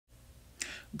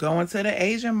Going to the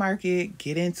Asian market,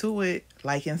 get into it,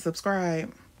 like and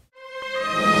subscribe.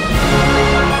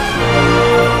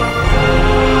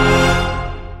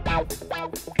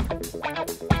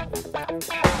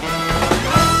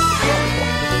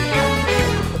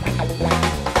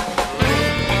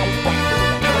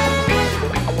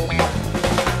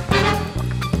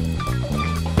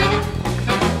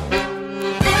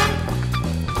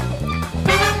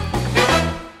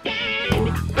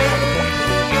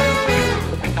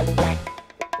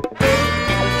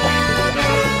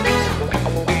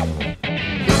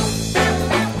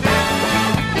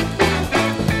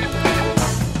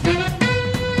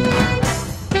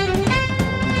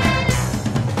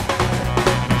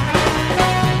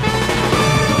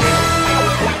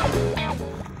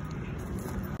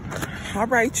 All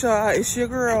right, y'all, it's your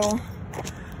girl.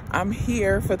 I'm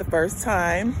here for the first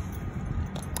time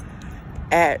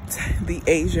at the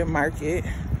Asian market.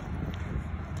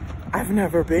 I've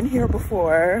never been here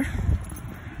before.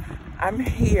 I'm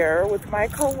here with my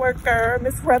co-worker,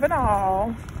 Miss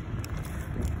Revenal.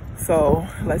 So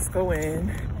let's go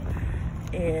in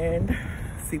and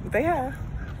see what they have.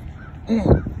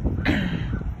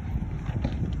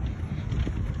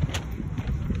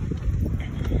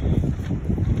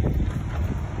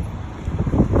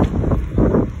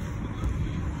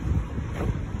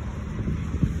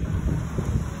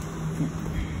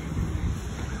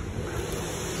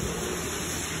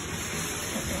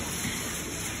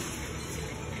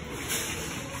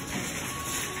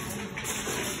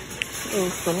 Little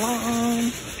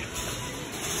salon.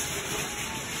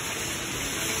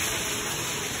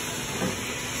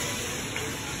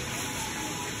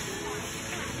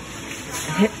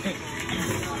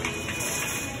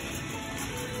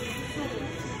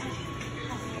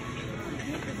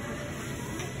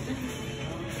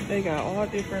 They got all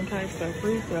different types of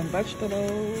fruits and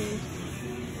vegetables.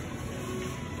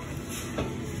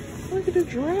 Look at the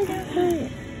dragon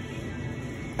fruit.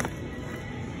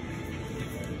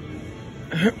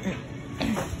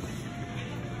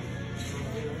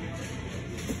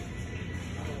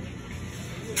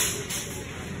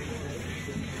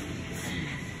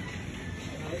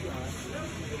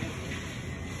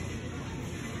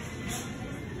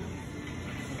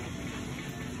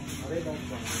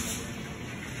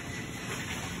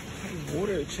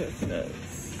 Water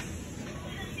chestnuts.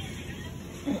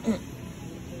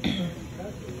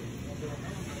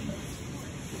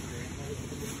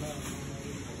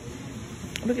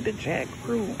 Look at the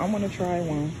jackfruit. I want to try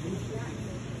one.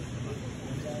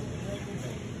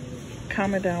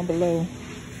 Comment down below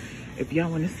if y'all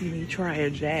want to see me try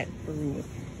a jackfruit.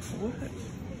 What?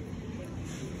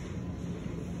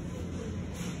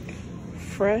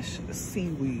 Fresh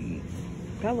seaweed.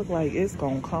 That look like it's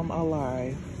gonna come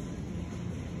alive.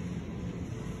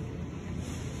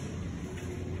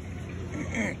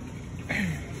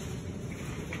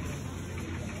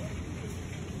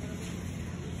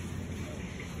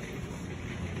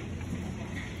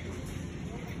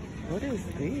 What is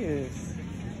this?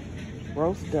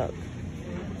 Roast duck.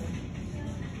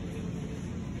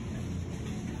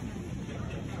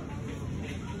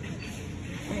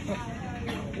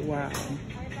 Wow.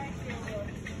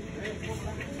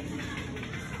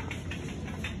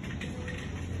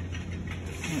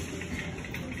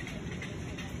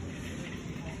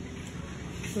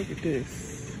 Look at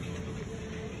this.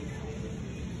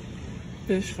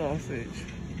 Fish sausage.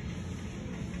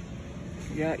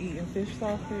 Y'all eating fish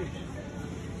sausage?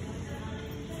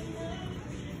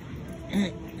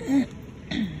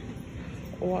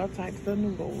 All types of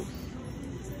noodles.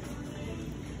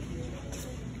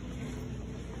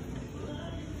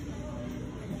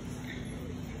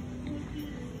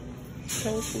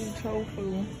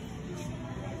 Tofu.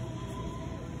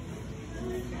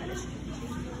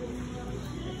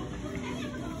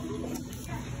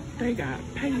 They got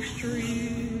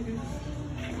pastries.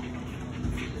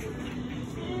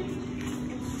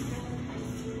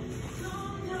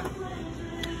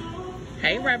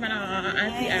 Hey, Revenal,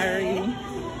 Auntie Arie.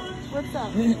 What's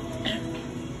up?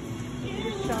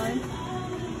 Sean?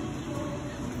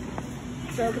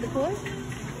 Start with the course?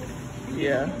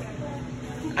 Yeah.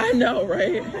 I know,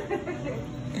 right?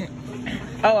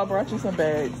 Oh, I brought you some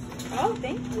bags. Oh,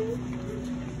 thank you.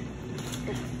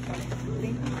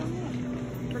 Thank you so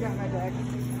much. Forgot my bag.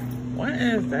 What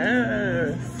is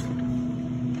this?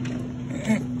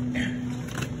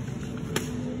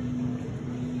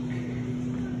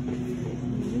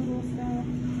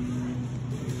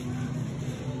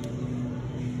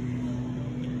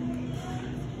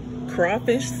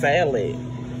 Crawfish salad.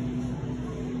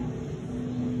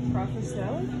 Crawfish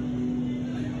salad?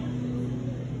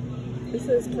 This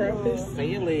is crawfish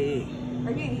salad.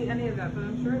 I can't eat any of that, but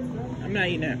I'm sure it's good. I'm not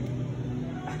eating that.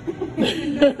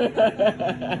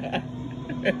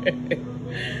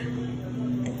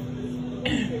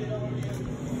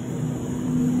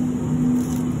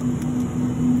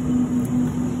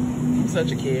 I'm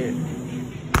such a kid.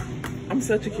 I'm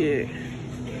such a kid.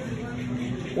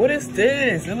 What is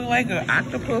this? It looks like an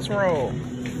octopus roll.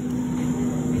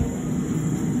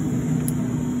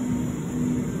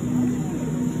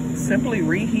 Simply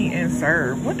reheat and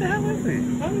serve. What the hell is it?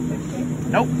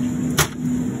 Nope.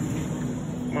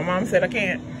 My mom said I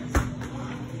can't.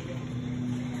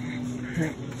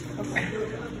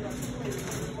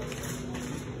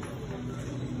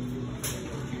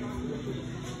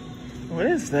 What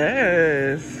is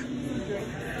this?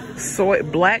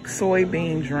 Black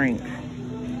soybean drink.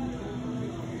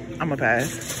 I'ma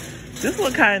pass. This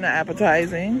look kind of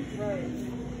appetizing.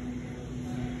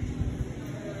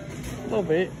 A little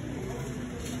bit.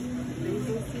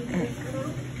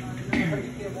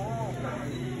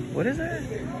 What is it?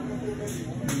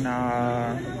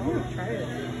 Nah. Try it.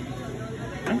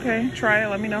 Okay, try it.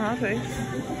 Let me know how it tastes.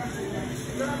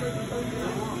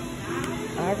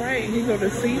 All right, here go the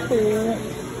seafood.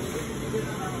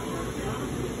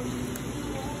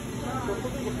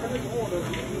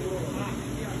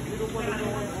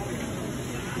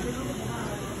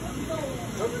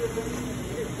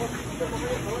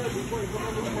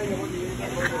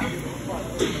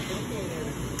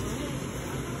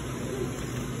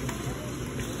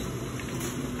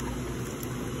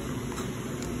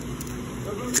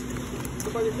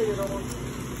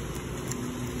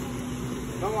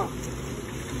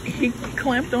 He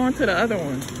clamped onto the other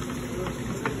one.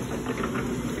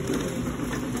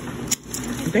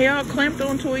 They all clamped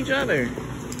onto each other.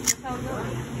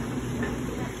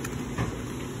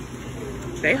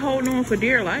 They holding on for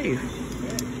dear life.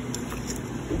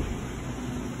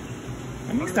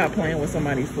 Let me stop playing with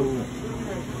somebody's food.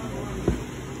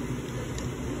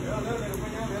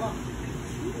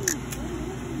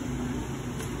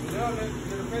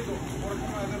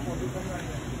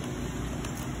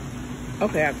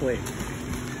 Okay, I quit.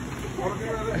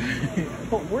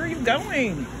 Where are you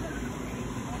going?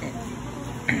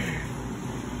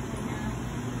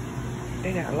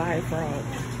 They got live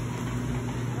frogs.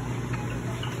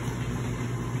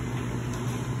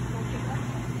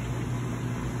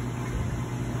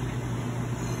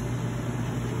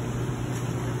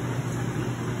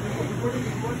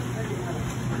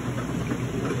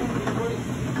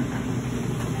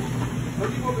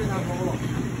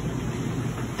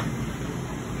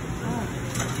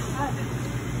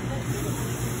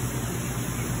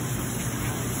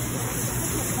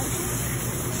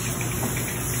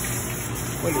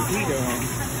 What is he doing?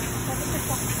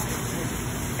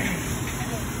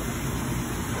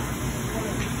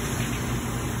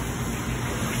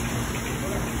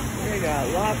 They got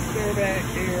lobster back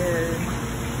there.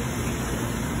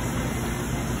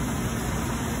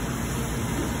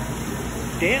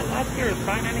 Dead lobster is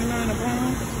 $5.99 a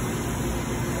pound.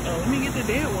 Oh, let me get the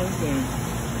dead ones then.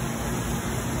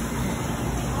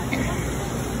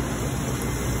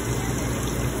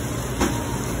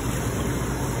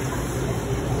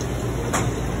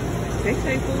 They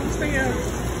say food stamps.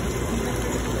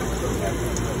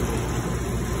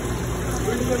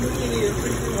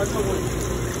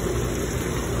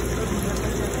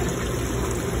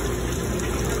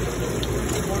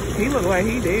 He looked like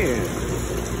he did.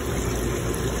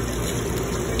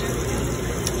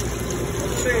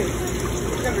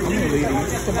 I'm gonna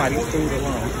leave somebody's food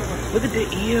alone. Look at the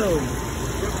eel.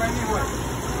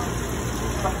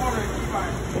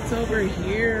 What's over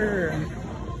here?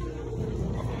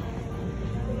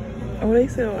 Oh, they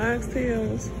sell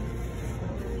oxtails.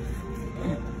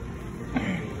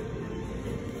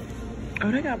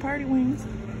 Oh, they got party wings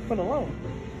for the low.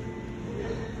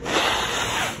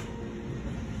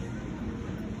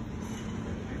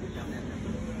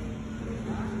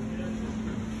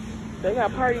 They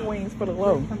got party wings for the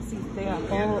low. Come see. They got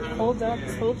whole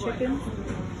ducks, whole chicken,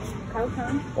 cow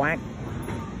tongue. Whack.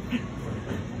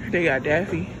 They got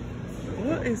Daffy.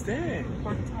 What is that?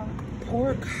 Pork tongue.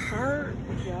 Pork heart?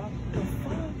 Yeah. The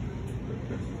fuck?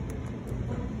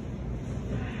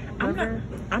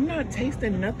 I'm not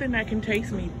tasting nothing that can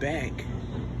taste me back.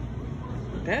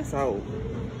 That's old.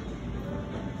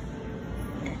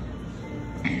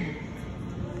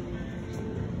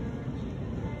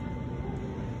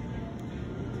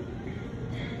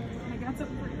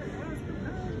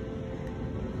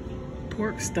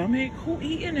 Pork stomach? Who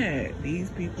eating that? These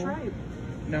people? Tribe.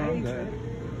 No, I'm good.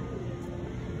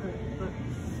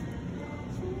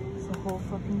 It's a whole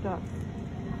fucking duck.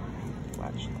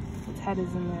 Watch. Its head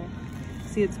is in there.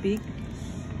 See its beak?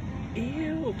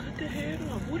 Ew, cut the head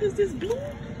off. What is this blue?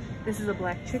 This is a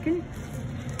black chicken.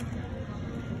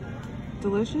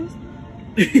 Delicious.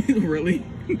 Really?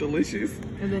 Delicious.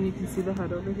 And then you can see the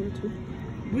head over here too.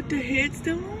 With the head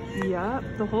still on? Yeah,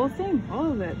 the whole thing,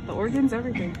 all of it, the organs,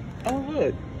 everything. Oh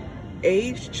look,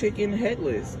 aged chicken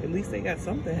headless. At least they got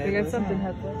something headless. They got something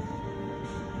headless.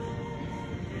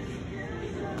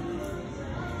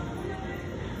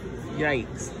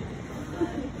 Yikes.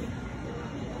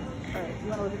 All right, you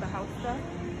want to look at the house stuff?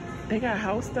 They got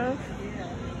house stuff? Yeah.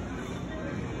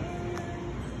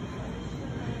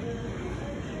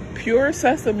 Pure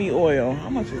sesame oil. How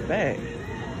much is that?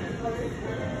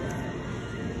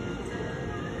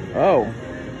 Oh.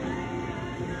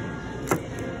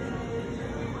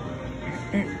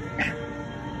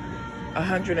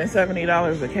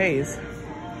 $170 a case.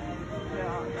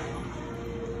 Yeah.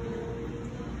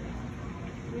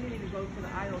 We didn't even go to the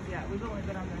aisles yet. We've only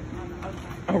been on the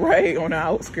outside. All right, on the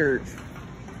outskirts.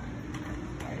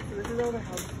 All right, so this is all the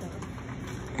house stuff.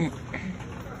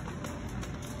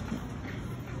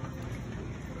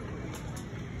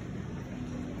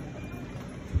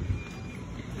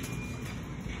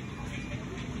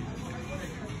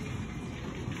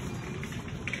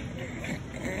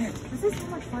 This is so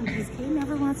much fun because Kate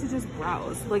never wants to just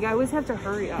browse. Like, I always have to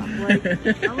hurry up. Like,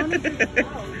 I want to just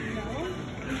browse, you know?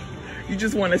 You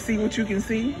just want to see what you can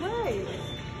see? Right.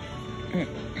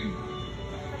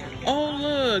 Oh,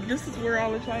 look. This is where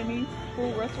all the Chinese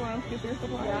food restaurants get their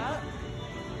supplies. Yeah.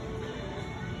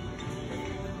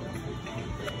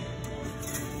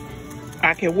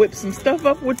 I can whip some stuff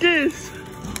up with this.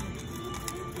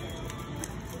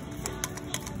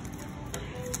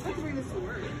 I can bring this to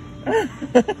work.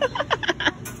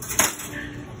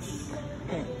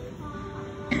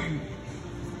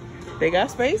 They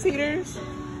got space heaters.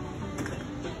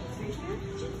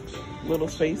 Little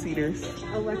space heaters.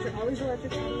 Electric, all these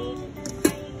electric kettles.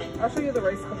 I'll show you the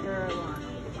rice cooker I want.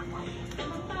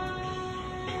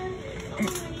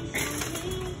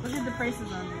 Look at the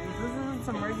prices on these. This isn't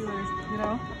some regular, you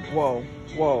know? Whoa,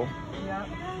 whoa. Yeah.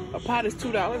 A pot is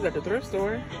 $2 at the thrift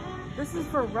store. This is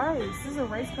for rice. This is a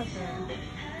rice cooker.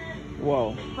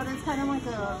 Whoa. But it's kind of like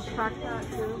a crock pot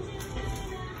too.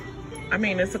 I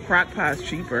mean, it's a crock pot's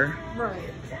cheaper.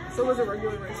 Right. So was a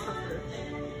regular rice cooker.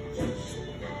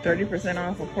 30%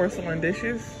 off of porcelain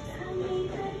dishes.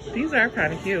 These are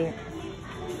kind of cute. A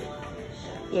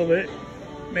little bit,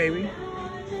 maybe.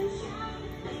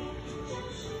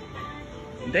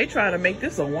 They try to make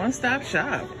this a one-stop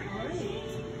shop.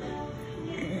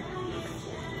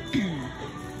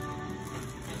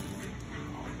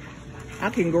 I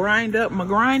can grind up my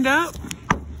grind up.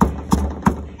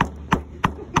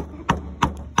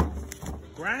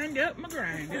 Grind up my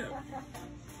grind up.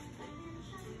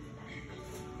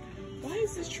 Why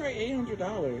is this tray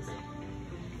 $800?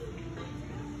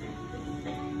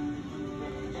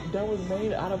 That was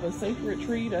made out of a sacred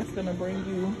tree that's gonna bring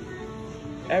you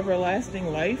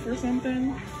everlasting life or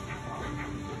something?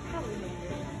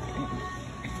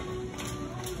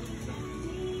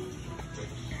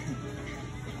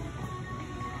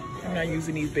 I'm not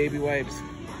using these baby wipes.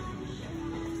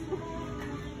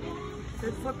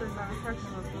 There's flippers on the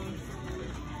section of those.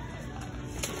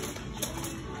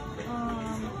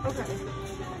 Okay.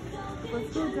 Let's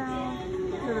go down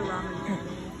to the ramen.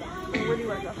 Where do you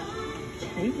want to go?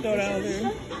 We can go down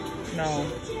there. No.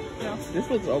 No? This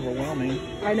looks overwhelming.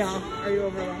 I know. Are you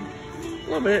overwhelmed? A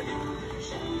little bit.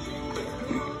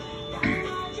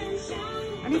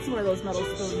 I need some more of those metal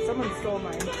spoons. Someone stole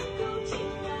mine.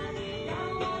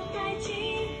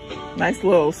 Nice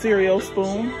little cereal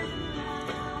spoon.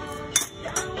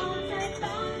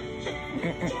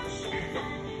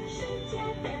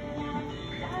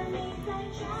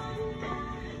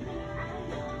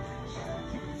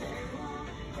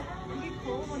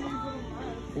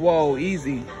 Whoa,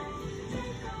 easy.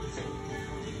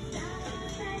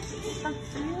 How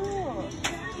cute.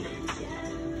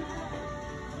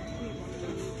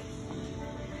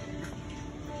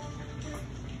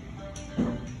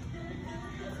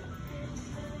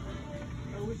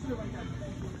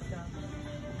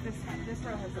 This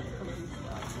row has a cookie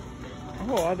stuff.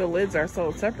 Oh, all the lids are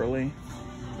sold separately.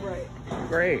 Right.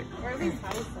 Great. Where are these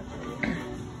towels separately?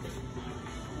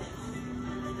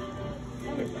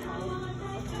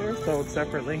 They're sold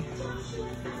separately.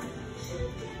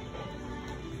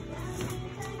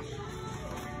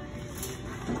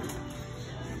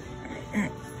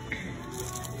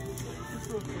 This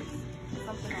looks like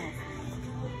something else.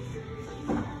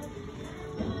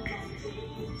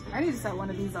 I need to set one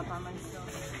of these up on my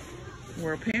stove.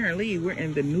 Well, apparently we're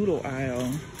in the noodle aisle.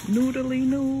 Noodly,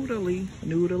 noodly,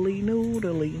 noodly,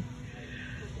 noodly.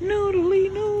 Noodly,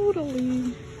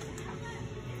 noodly.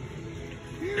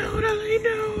 Noodly,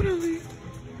 noodly.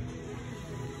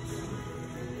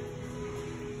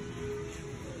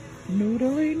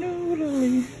 Noodly,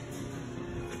 noodly.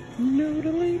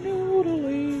 Noodly,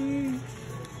 noodly.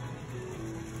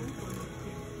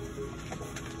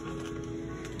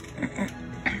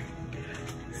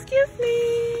 Excuse me.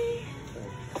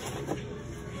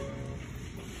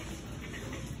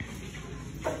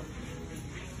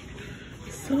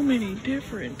 So many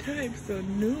different types of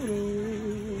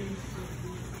noodles.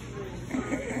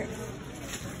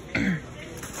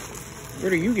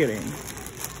 What are you getting?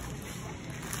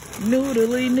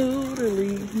 Noodly,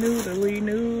 noodly, noodly,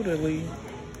 noodly.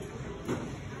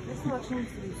 This selection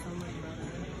used to be so much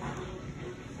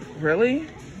better. Really?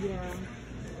 Yeah.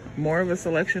 More of a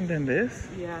selection than this?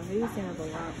 Yeah, they used to have a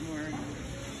lot more.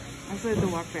 I just had to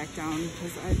walk back down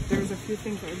because there was a few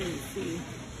things I didn't see.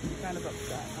 I'm kind of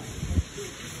upset.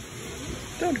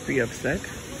 Don't be upset.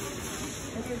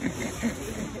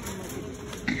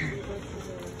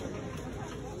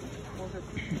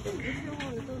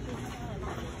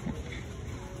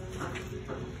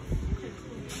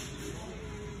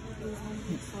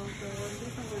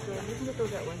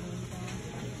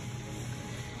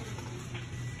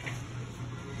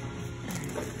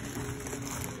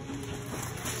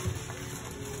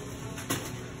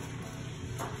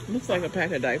 Looks like a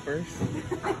pack of diapers.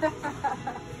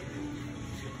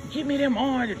 Give me them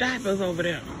orange diapers over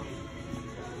there.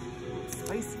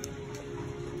 Spicy.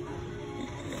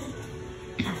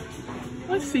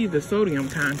 Let's see the sodium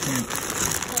content.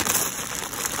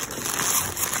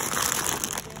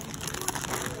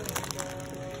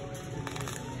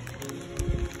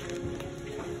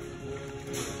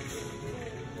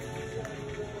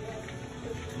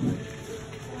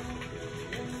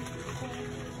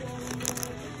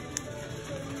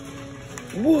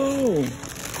 Whoa!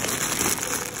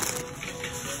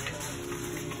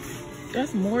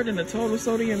 That's more than the total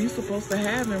sodium you're supposed to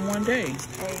have in one day.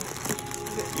 Hey,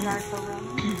 nice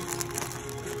around.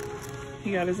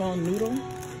 He got his own noodle.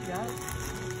 Yeah.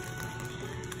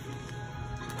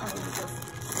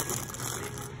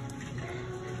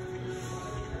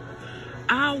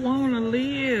 I wanna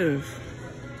live.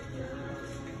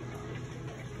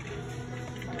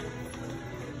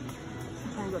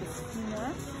 I'm gonna go to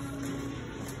Skinner.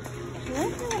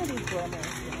 Where's one of these brothers?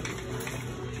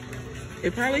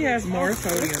 It probably has more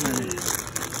sodium in it.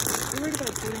 You're worried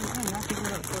about sodium. I'm not thinking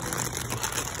about sodium.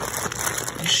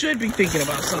 You should be thinking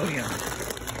about sodium.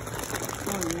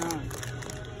 Oh,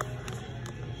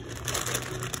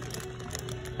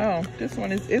 no. Oh, this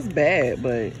one is bad,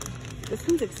 but This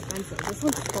one's expensive. This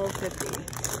one's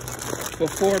 $12.50. for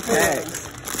 4 packs.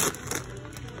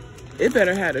 It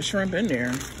better have the shrimp in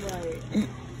there. Right.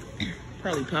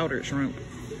 Probably powdered shrimp.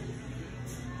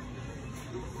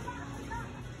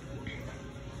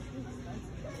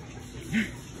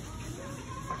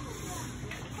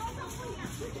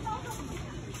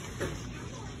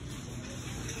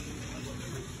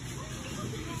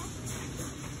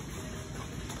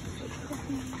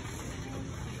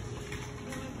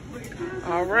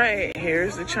 All right,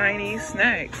 here's the Chinese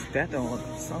snacks. That don't look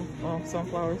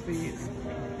sunflower seeds.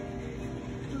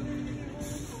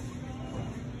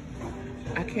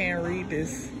 I can't read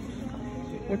this.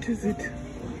 What is it?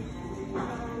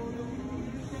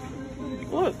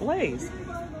 Look, Lay's.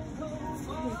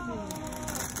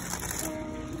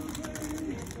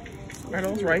 Are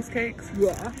those rice cakes?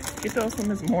 Yeah. Get those from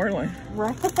Miss Moreland.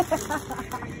 Right.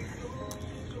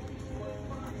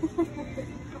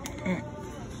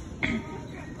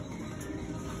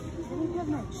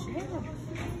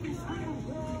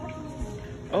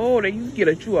 Oh, they you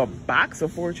get you a box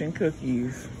of fortune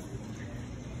cookies.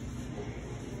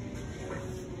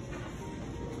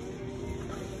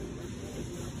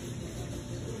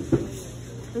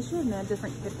 They should have had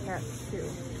different Kit Kats too.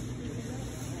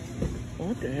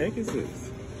 What the heck is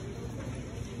this?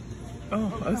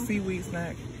 Oh, a seaweed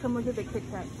snack. Come look at the Kit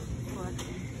Kat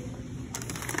collection.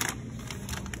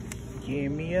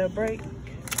 Give me a break.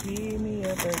 Give me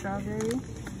a break. Strawberry.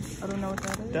 I don't know what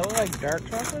that is. That look like dark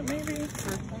chocolate, maybe? Dark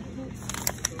chocolate?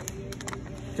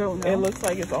 Don't know. It looks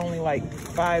like it's only like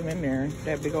 5 in there.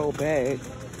 That big old bag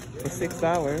for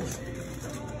 $6.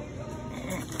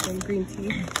 And green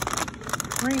tea.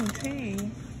 Green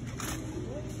tea.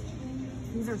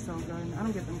 These are so good. I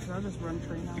don't get them because I'll just run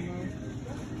train on those.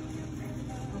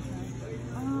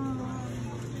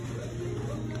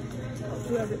 Okay.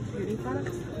 Do you have beauty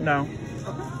products? No.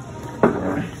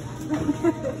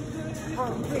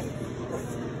 Okay.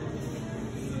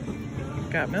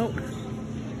 Got milk.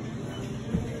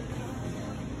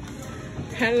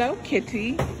 Hello,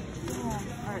 kitty. All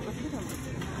right.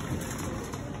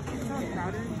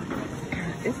 crowded?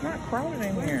 It's not crowded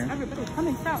in here. Everybody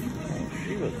coming out.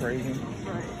 She look crazy.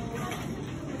 Right.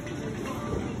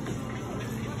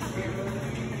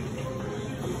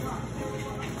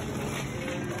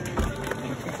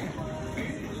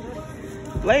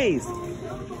 Blaze.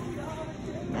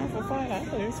 Not for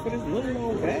 $5 for this little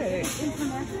old bag.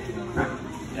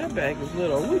 That bag is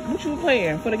little. What you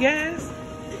paying for the gas?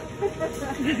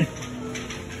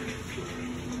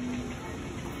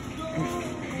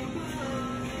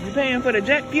 You paying for the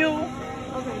jet fuel?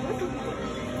 Okay, this is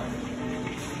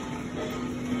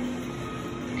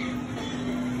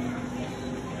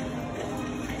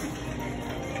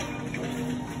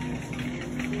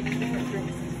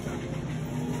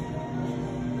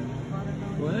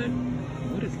What?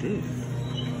 What is this?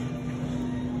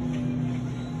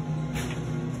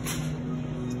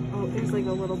 Oh, there's like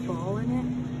a little ball in it.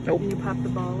 Nope. And you pop the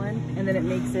ball in, and then it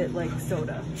makes it like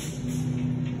soda.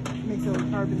 It makes it like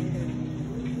carbonated.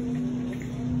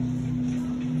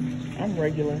 I'm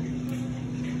regular.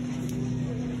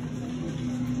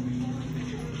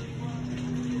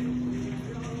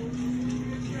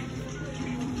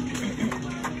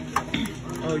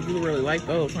 Oh, you really like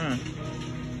those, huh?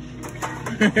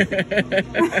 What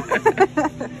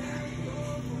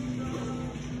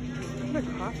a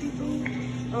coffee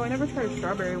thing? Oh, I never tried a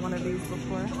strawberry one of these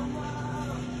before.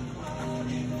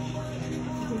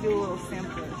 You can do a little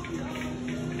sampler.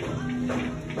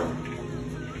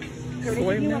 Is there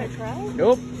anything you want to try?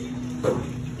 Nope.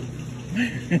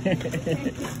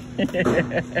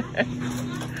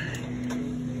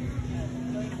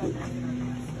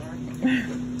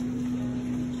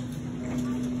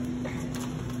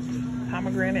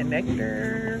 Pomegranate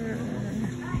nectar.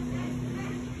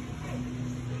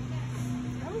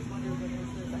 I was wondering what this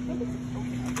is. I think it's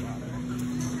coconut water.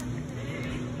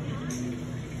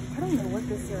 I don't know what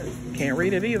this is. Can't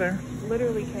read it either.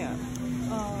 Literally can't.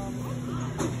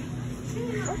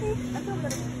 Okay, I feel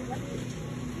better.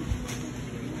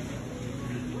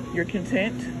 You're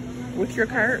content with your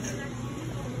cart?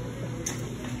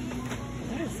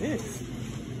 What is this?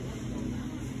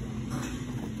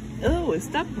 Oh, it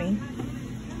stuck me.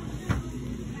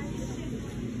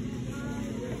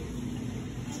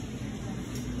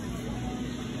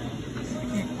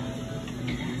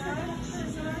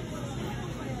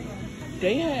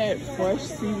 They had fresh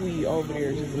seaweed over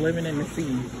there just living in the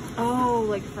sea. Oh,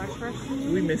 like fresh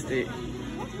seaweed? We missed it.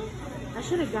 I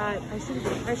should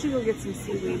go get some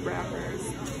seaweed wrappers.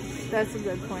 That's a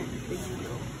good point. Thank you.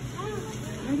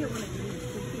 I get one of these.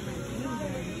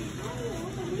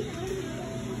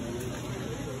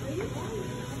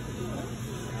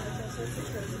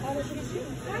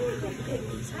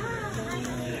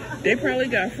 They probably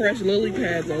got fresh lily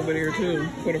pads over there too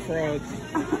for the frogs.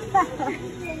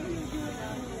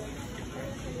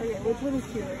 Okay, which one is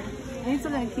cuter? I need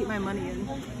something to keep my money in.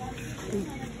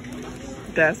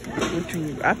 That's what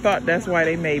you, I thought that's why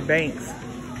they made banks.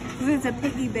 Because it's a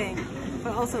piggy bank.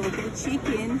 But also look at the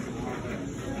chicken.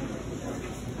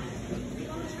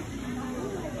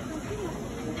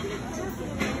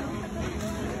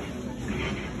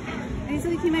 I need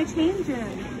something to keep my change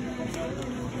in.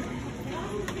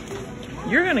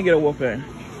 You're gonna get a whooping.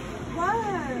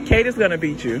 What? Kate is gonna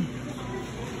beat you.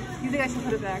 You think I should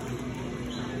put it back?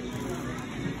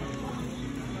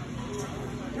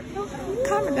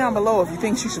 Comment down below if you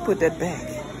think she should put that back.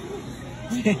 I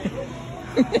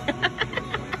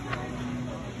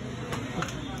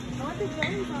want the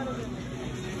jellies out of it.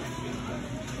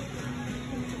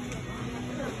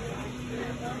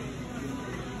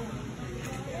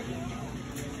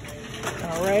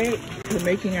 All right, we're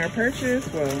making our purchase.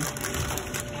 Well,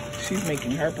 she's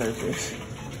making her purchase.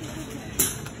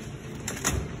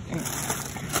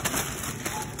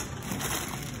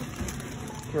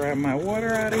 Grab my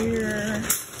water out of here.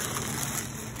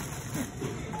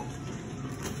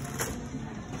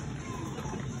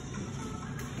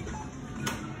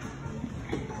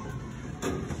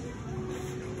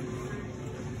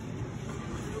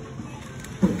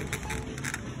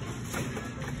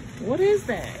 What is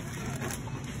that?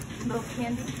 Milk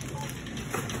candy.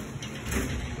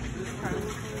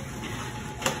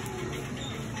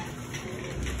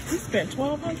 We spent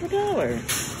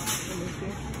 $1,200.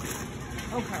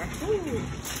 Okay.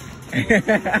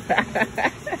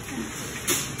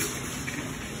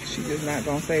 She just not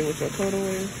gonna say what your total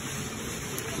is.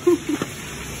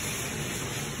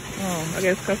 Oh, I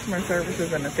guess customer service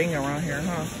isn't a thing around here,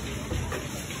 huh?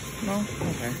 No?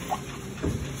 Okay.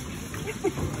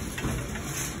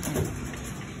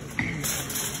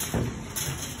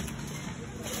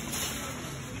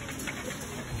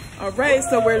 All right,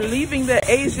 so we're leaving the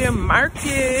Asian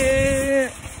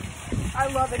market. I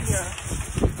love it here.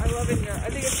 I love it here. I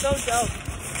think it's so dope.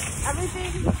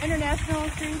 Everything, international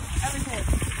streets,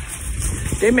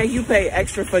 everything. They make you pay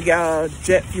extra for y'all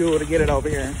jet fuel to get it over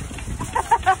here.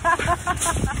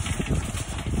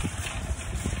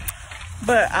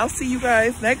 But I'll see you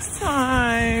guys next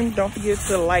time. Don't forget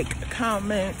to like,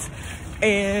 comment,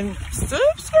 and subscribe.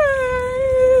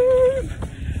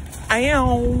 I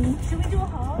am. Should we do a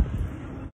haul?